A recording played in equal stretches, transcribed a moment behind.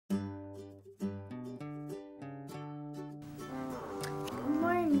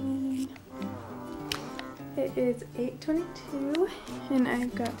It is 8:22 and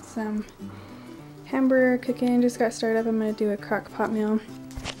I've got some hamburger cooking. Just got started up. I'm going to do a crock pot meal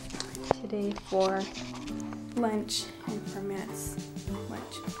today for lunch and for Matt's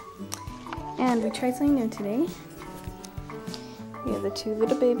lunch. And we tried something new today. We have the two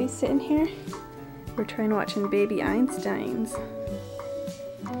little babies sitting here. We're trying watching Baby Einsteins.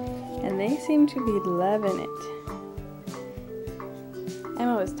 And they seem to be loving it.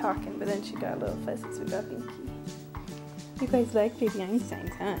 Emma was talking, but then she got a little fussy, so we got Binky. You guys like Baby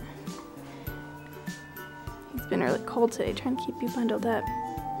Einsteins, huh? It's been really cold today, trying to keep you bundled up.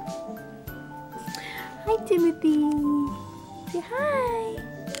 Hi, Timothy. Say hi.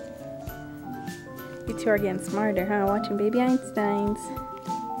 You two are getting smarter, huh? Watching Baby Einsteins.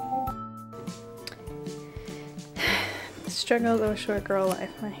 Struggles of a short girl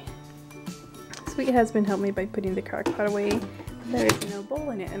life. My sweet husband helped me by putting the crock pot away. There is no bowl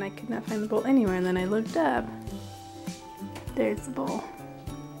in it, and I could not find the bowl anywhere. And then I looked up. There's the bowl.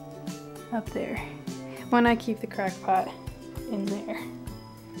 Up there. Why not keep the crock pot in there?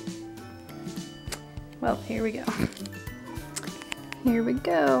 Well, here we go. Here we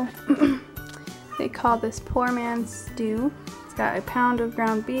go. They call this poor man's stew. It's got a pound of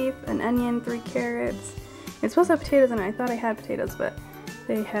ground beef, an onion, 3 carrots. It's supposed to have potatoes in it. I thought I had potatoes, but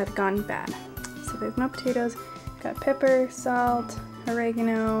they had gone bad. So there's no potatoes. Got pepper, salt,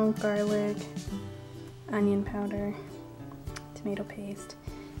 oregano, garlic, onion powder, tomato paste,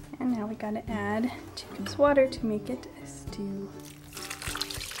 and now we gotta add 2 cups water to make it a stew.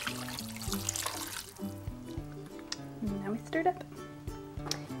 And now we stir it up.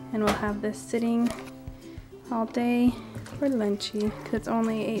 And we'll have this sitting all day for lunchy, because it's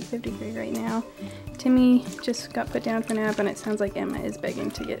only 8:53 right now. Timmy just got put down for nap, and it sounds like Emma is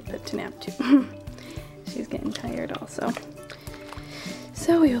begging to get put to nap too. She's getting tired also.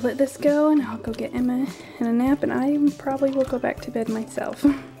 So we will let this go, and I'll go get Emma in a nap, and I probably will go back to bed myself.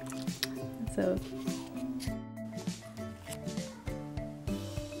 So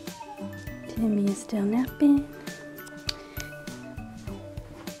Timmy is still napping.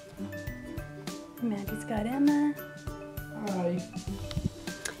 Maddie's got Emma. Hi.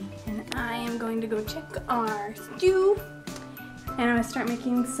 And I am going to go check our stew. And I'm going to start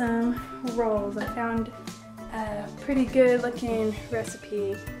making some rolls. I found a pretty good looking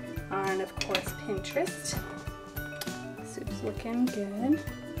recipe on, of course, Pinterest. Soup's looking good.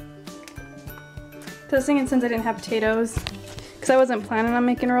 So I was thinking, since I didn't have potatoes, because I wasn't planning on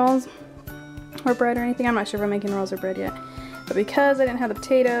making rolls or bread or anything. I'm not sure if I'm making rolls or bread yet. But because I didn't have the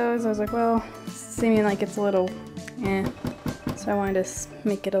potatoes, I was like, well, it's seeming like it's a little eh. So I wanted to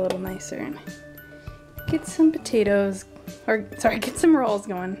make it a little nicer and get some potatoes. Or, sorry, get some rolls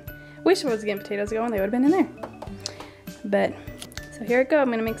going. Wish I was getting potatoes going, they would have been in there. But, so here I go,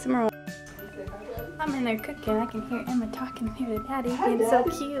 I'm gonna make some rolls. I'm in there cooking, I can hear Emma talking here to Daddy, being so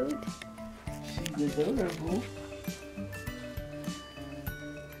cute. She's adorable.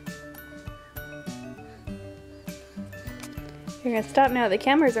 You're gonna stop now, the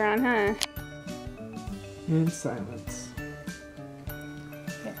cameras are on, huh? In silence.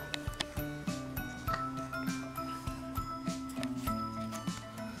 Okay.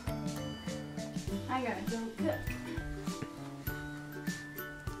 I gotta go cook.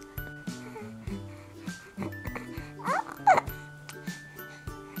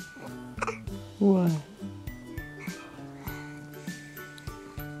 What?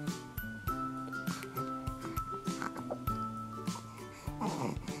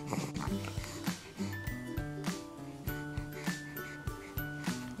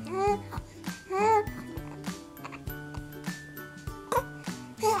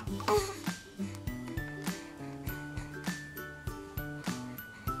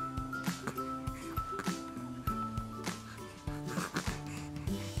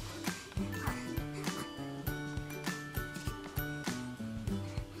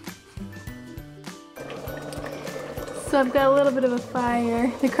 So I've got a little bit of a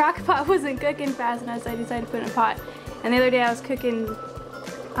fire. The crock pot wasn't cooking fast enough, so I decided to put it in a pot. And the other day I was cooking,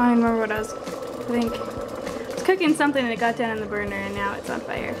 I don't remember what I was cooking something and it got down on the burner and now it's on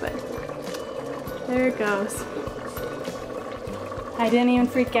fire, but there it goes. I didn't even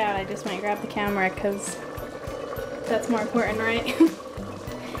freak out, I just went and grabbed the camera because that's more important, right?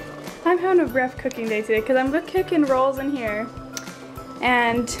 I'm having a rough cooking day today because I'm cooking rolls in here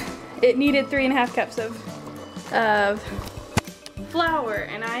and it needed 3.5 cups of flour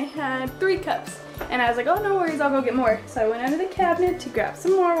and I had 3 cups and I was like, oh no worries, I'll go get more. So I went under the cabinet to grab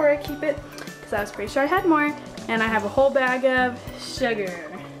some more where I keep it because I was pretty sure I had more, and I have a whole bag of sugar,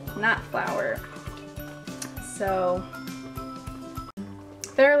 not flour. So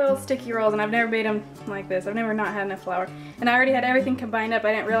They're little sticky rolls, and I've never made them like this. I've never not had enough flour. And I already had everything combined up.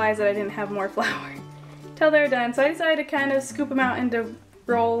 I didn't realize that I didn't have more flour till they're done. So I decided to kind of scoop them out into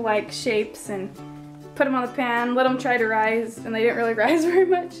roll-like shapes and put them on the pan, let them try to rise, and they didn't really rise very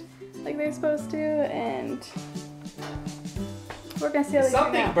much like they're supposed to. And we're gonna see how they turn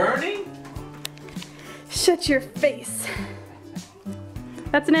out. Something burning? Shut your face.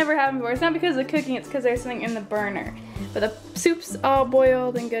 That's never happened before. It's not because of the cooking, it's because there's something in the burner. But the soup's all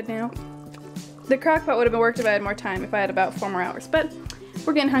boiled and good now. The crock pot would have worked if I had more time, if I had about 4 more hours. But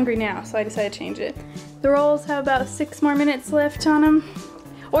we're getting hungry now, so I decided to change it. The rolls have about 6 more minutes left on them.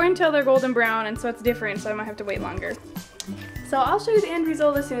 Or until they're golden brown, and so it's different, so I might have to wait longer. So I'll show you the end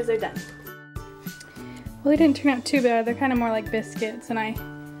result as soon as they're done. Well, they didn't turn out too bad. They're kind of more like biscuits, and I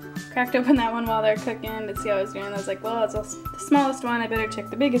cracked open that one while they're cooking to see how I was doing. I was like, well, it's the smallest one, I better check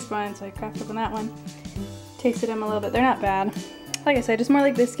the biggest one, so I cracked open that one. Tasted them a little bit. They're not bad. Like I said, just more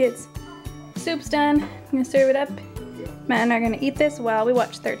like biscuits. Soup's done. I'm gonna serve it up. Matt and I are gonna eat this while we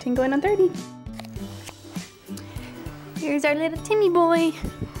watch 13 going on 30. Here's our little Timmy boy.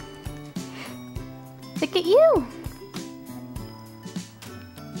 Look at you.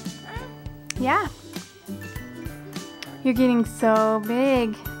 Yeah. You're getting so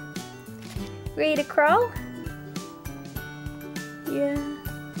big. Ready to crawl? Yeah.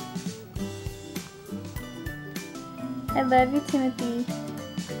 I love you, Timothy.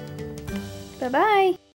 Bye-bye.